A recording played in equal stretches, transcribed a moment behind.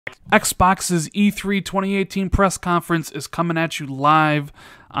Xbox's E3 2018 press conference is coming at you live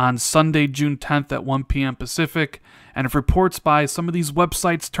on Sunday, June 10th at 1 p.m. Pacific, and if reports by some of these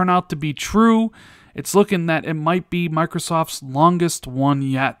websites turn out to be true, it's looking that it might be Microsoft's longest one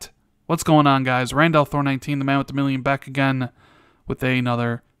yet. What's going on, guys? Randall Thor 19, the man with the million, back again with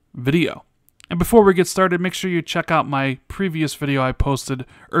another video. And before we get started, make sure you check out my previous video I posted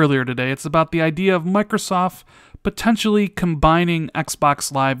earlier today. It's about the idea of Microsoft potentially combining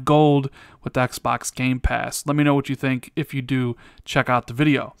Xbox Live Gold with Xbox Game Pass. Let me know what you think. If you do, check out the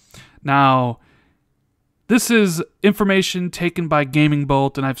video. Now, this is information taken by Gaming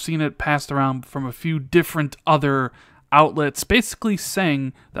Bolt, and I've seen it passed around from a few different other outlets, basically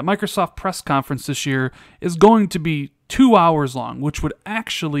saying that Microsoft press conference this year is going to be 2 hours long, which would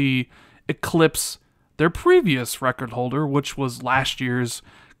actually eclipse their previous record holder, which was last year's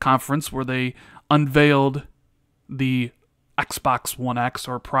conference where they unveiled the Xbox One X,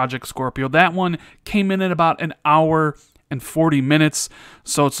 or Project Scorpio. That one came in at about an hour and 40 minutes,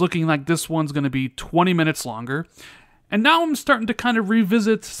 so it's looking like this one's going to be 20 minutes longer. And now I'm starting to kind of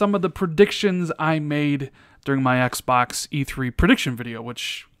revisit some of the predictions I made during my Xbox E3 prediction video,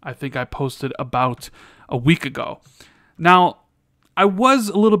 which I think I posted about a week ago. Now, I was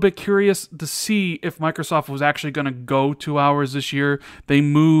a little bit curious to see if Microsoft was actually going to go 2 hours this year. They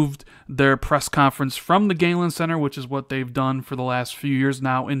moved their press conference from the Galen Center, which is what they've done for the last few years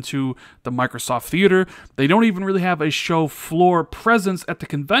now, into the Microsoft Theater. They don't even really have a show floor presence at the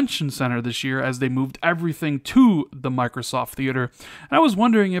Convention Center this year, as they moved everything to the Microsoft Theater. And I was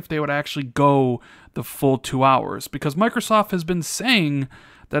wondering if they would actually go the full 2 hours, because Microsoft has been saying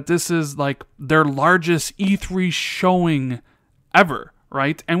that this is like their largest E3 showing ever,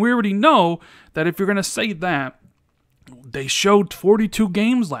 right? And we already know that if you're going to say that, they showed 42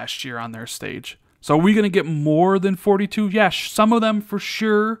 games last year on their stage. So are we going to get more than 42? Yes, some of them for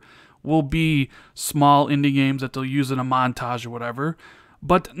sure will be small indie games that they'll use in a montage or whatever.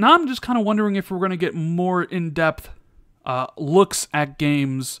 But now I'm just kind of wondering if we're going to get more in-depth looks at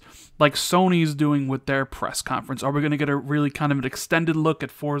games like Sony's doing with their press conference. Are we going to get a really kind of an extended look at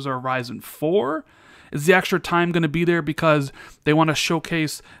Forza Horizon 4? Is the extra time going to be there because they want to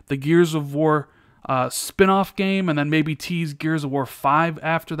showcase the Gears of War spin-off game and then maybe tease Gears of War 5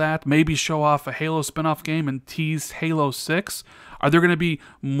 after that? Maybe show off a Halo spin-off game and tease Halo 6? Are there going to be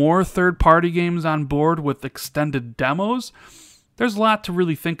more third-party games on board with extended demos? There's a lot to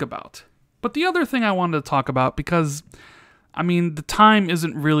really think about. But the other thing I wanted to talk about, because, I mean, the time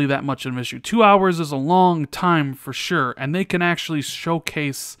isn't really that much of an issue. 2 hours is a long time for sure, and they can actually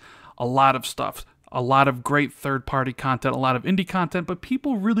showcase a lot of stuff. A lot of great third-party content, a lot of indie content, but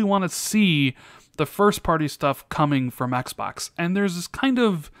people really want to see the first-party stuff coming from Xbox. And there's this kind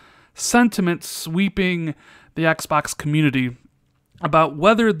of sentiment sweeping the Xbox community about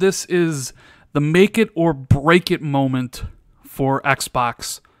whether this is the make it or break it moment for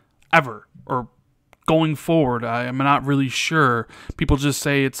Xbox ever, or going forward. I'm not really sure. People just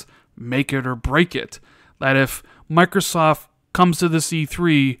say it's make it or break it. That if Microsoft comes to this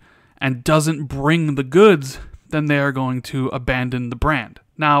E3 and doesn't bring the goods, then they are going to abandon the brand.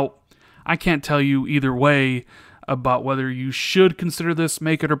 Now, I can't tell you either way about whether you should consider this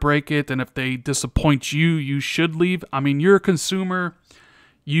make it or break it, and if they disappoint you, you should leave. I mean, you're a consumer.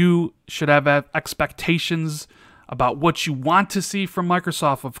 You should have expectations about what you want to see from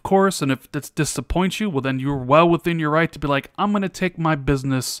Microsoft, of course, and if this disappoints you, well, then you're well within your right to be like, I'm going to take my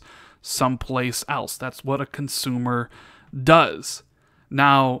business someplace else. That's what a consumer does.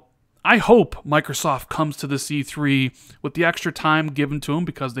 Now, I hope Microsoft comes to this E3 with the extra time given to them,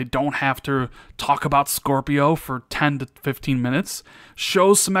 because they don't have to talk about Scorpio for 10 to 15 minutes.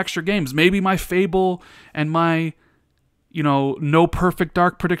 Shows some extra games. Maybe my Fable and my, No Perfect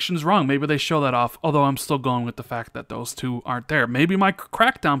Dark prediction's wrong. Maybe they show that off, although I'm still going with the fact that those two aren't there. Maybe my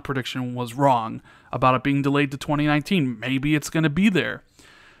Crackdown prediction was wrong about it being delayed to 2019. Maybe it's going to be there.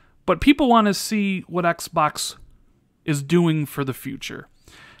 But people want to see what Xbox is doing for the future.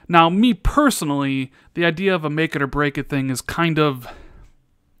 Now, me personally, the idea of a make it or break it thing is kind of,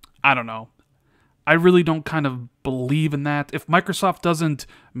 I don't know. I really don't kind of believe in that. If Microsoft doesn't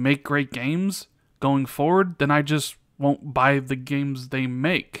make great games going forward, then I just won't buy the games they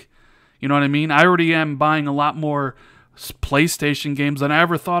make. You know what I mean? I already am buying a lot more PlayStation games than I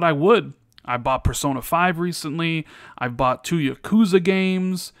ever thought I would. I bought Persona 5 recently. I bought 2 Yakuza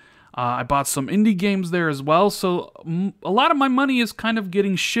games. I bought some indie games there as well, so a lot of my money is kind of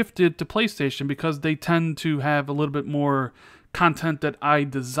getting shifted to PlayStation because they tend to have a little bit more content that I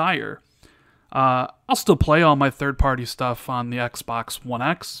desire. I'll still play all my third-party stuff on the Xbox One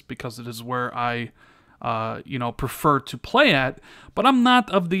X because it is where I prefer to play at, but I'm not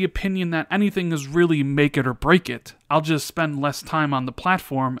of the opinion that anything is really make it or break it. I'll just spend less time on the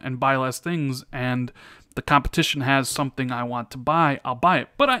platform and buy less things, and the competition has something I want to buy, I'll buy it.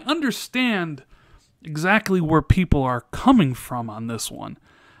 But I understand exactly where people are coming from on this one.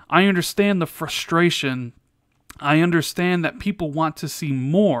 I understand the frustration. I understand that people want to see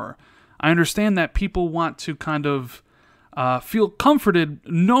more. I understand that people want to kind of feel comforted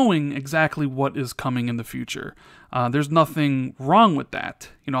knowing exactly what is coming in the future. There's nothing wrong with that.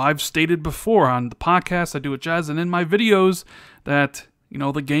 I've stated before on the podcast I do with Jazz and in my videos that,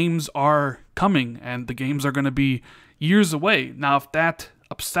 the games are coming and the games are going to be years away. Now, if that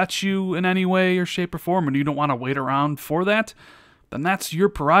upsets you in any way or shape or form and you don't want to wait around for that, then that's your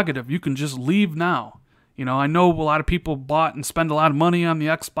prerogative. You can just leave now. I know a lot of people bought and spend a lot of money on the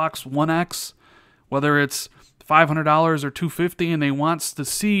Xbox One X, whether it's $500 or $250, and they wants to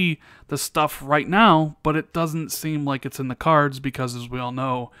see the stuff right now, but it doesn't seem like it's in the cards because, as we all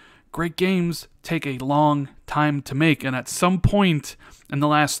know, great games take a long time to make, and at some point in the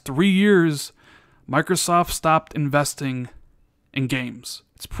last 3 years, Microsoft stopped investing in games.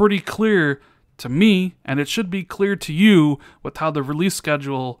 It's pretty clear to me, and it should be clear to you with how the release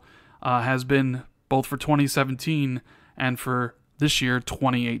schedule has been both for 2017 and for this year,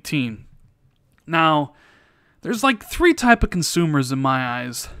 2018. Now, there's like 3 type of consumers in my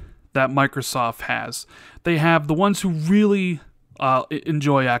eyes that Microsoft has. They have the ones who really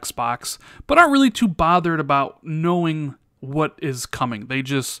enjoy Xbox, but aren't really too bothered about knowing what is coming. They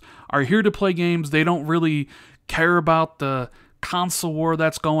just are here to play games. They don't really care about the console war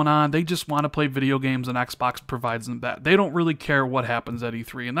that's going on. They just want to play video games, and Xbox provides them that. They don't really care what happens at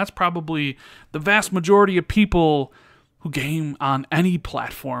E3, and that's probably the vast majority of people who game on any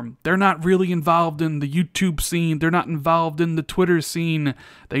platform. They're not really involved in the YouTube scene. They're not involved in the Twitter scene.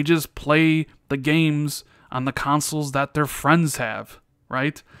 They just play the games on the consoles that their friends have,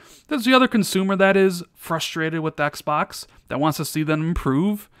 right? There's the other consumer that is frustrated with Xbox, that wants to see them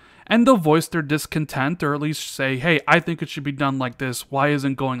improve, and they'll voice their discontent or at least say, hey, I think it should be done like this. Why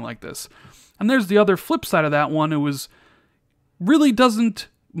isn't it going like this? And there's the other flip side of that one who really doesn't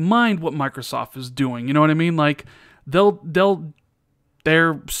mind what Microsoft is doing. You know what I mean? Like,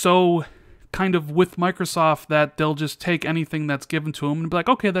 they're so kind of with Microsoft that they'll just take anything that's given to them and be like,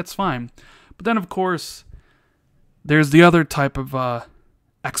 okay, that's fine. But then, of course, there's the other type of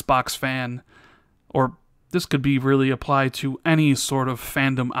Xbox fan, or this could be really applied to any sort of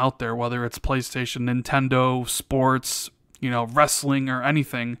fandom out there, whether it's PlayStation, Nintendo, sports, wrestling, or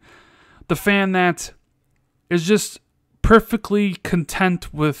anything. The fan that is just perfectly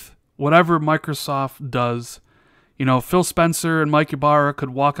content with whatever Microsoft does. Phil Spencer and Mike Ybarra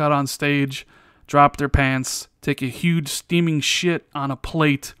could walk out on stage, drop their pants, take a huge steaming shit on a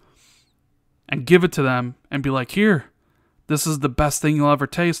plate, and give it to them and be like, here, this is the best thing you'll ever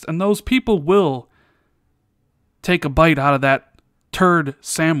taste. And those people will take a bite out of that turd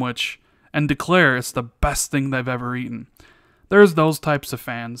sandwich and declare it's the best thing they've ever eaten. There's those types of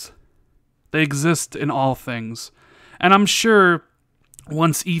fans. They exist in all things. And I'm sure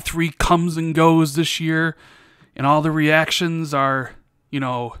once E3 comes and goes this year, and all the reactions are,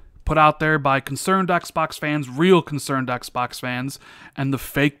 put out there by concerned Xbox fans, real concerned Xbox fans, and the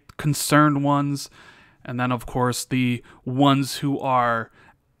fake concerned ones, and then, of course, the ones who are,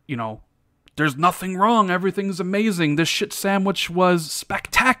 there's nothing wrong, everything's amazing, this shit sandwich was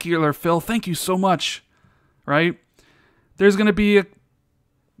spectacular, Phil, thank you so much, right? There's going to be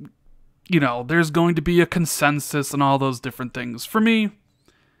a consensus and all those different things. For me,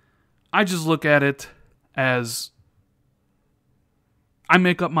 I just look at it as I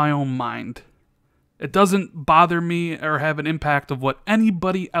make up my own mind. It doesn't bother me or have an impact of what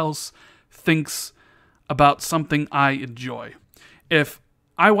anybody else thinks about something I enjoy. If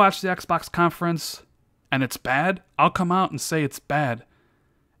I watch the Xbox conference and it's bad, I'll come out and say it's bad.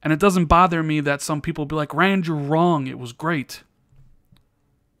 And it doesn't bother me that some people be like, Rand, you're wrong, it was great.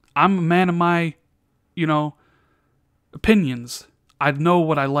 I'm a man of my, opinions. I know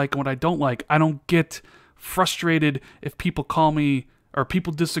what I like and what I don't like. I don't get frustrated if people call me or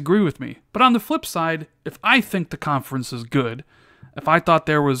people disagree with me. But on the flip side, if I think the conference is good, if I thought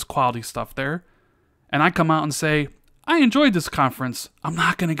there was quality stuff there, and I come out and say, I enjoyed this conference, I'm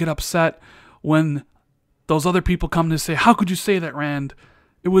not going to get upset when those other people come to say, how could you say that, Rand?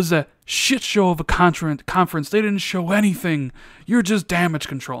 It was a shit show of a conference. They didn't show anything. You're just damage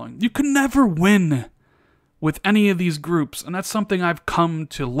controlling. You can never win with any of these groups, and that's something I've come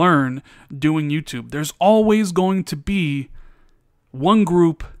to learn doing YouTube. There's always going to be one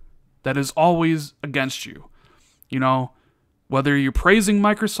group that is always against you. Whether you're praising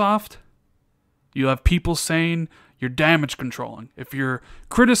Microsoft You have people saying you're damage controlling. If you're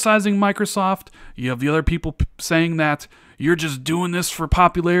criticizing Microsoft, you have the other people saying that you're just doing this for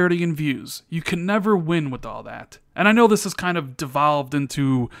popularity and views. You can never win with all that. And I know this has kind of devolved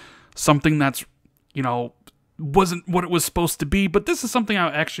into something that's, you know, wasn't what it was supposed to be, but this is something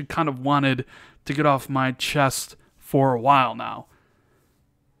I actually kind of wanted to get off my chest for a while now.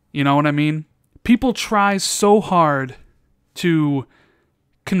 You know what I mean? People try so hard to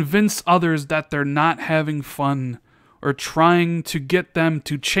convince others that they're not having fun or trying to get them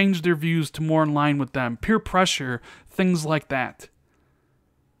to change their views to more in line with them. Peer pressure, things like that.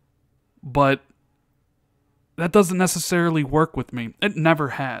 But that doesn't necessarily work with me. It never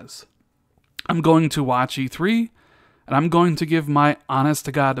has. I'm going to watch E3, and I'm going to give my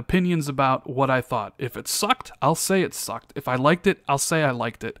honest-to-God opinions about what I thought. If it sucked, I'll say it sucked. If I liked it, I'll say I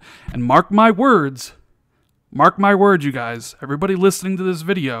liked it. And mark my words, you guys, everybody listening to this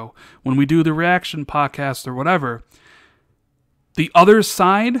video, when we do the reaction podcast or whatever, the other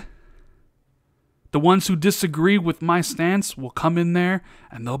side, the ones who disagree with my stance, will come in there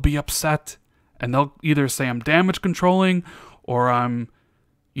and they'll be upset. And they'll either say I'm damage controlling or I'm,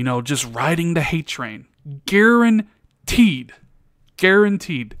 you know, just riding the hate train. Guaranteed.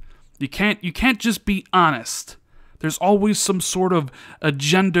 Guaranteed. You can't just be honest. There's always some sort of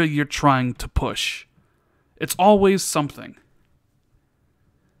agenda you're trying to push. It's always something.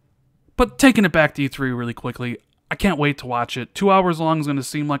 But taking it back to E3 really quickly, I can't wait to watch it. 2 hours long is going to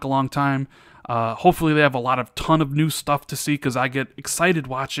seem like a long time. Hopefully they have a ton of new stuff to see because I get excited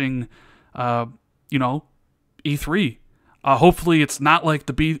watching, you know, E3. Hopefully it's not like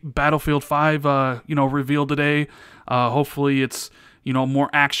the Battlefield 5, you know, reveal today. Hopefully it's, you know, more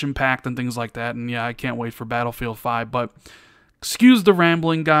action-packed and things like that. And yeah, I can't wait for Battlefield 5. But excuse the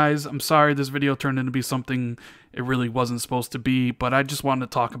rambling, guys. I'm sorry this video turned into be something it really wasn't supposed to be. But I just wanted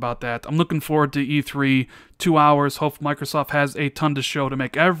to talk about that. I'm looking forward to E3. 2 hours. Hope Microsoft has a ton to show to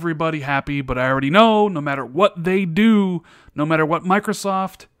make everybody happy. But I already know, no matter what they do, no matter what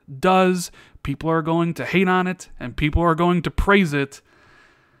Microsoft does, people are going to hate on it, and people are going to praise it.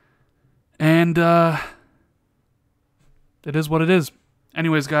 And it is what it is.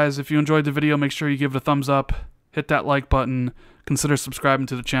 Anyways, guys, if you enjoyed the video, make sure you give it a thumbs up. Hit that like button. Consider subscribing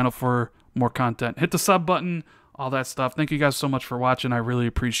to the channel for more content. Hit the sub button, all that stuff. Thank you guys so much for watching. I really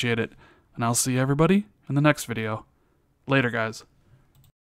appreciate it. And I'll see everybody in the next video. Later, guys.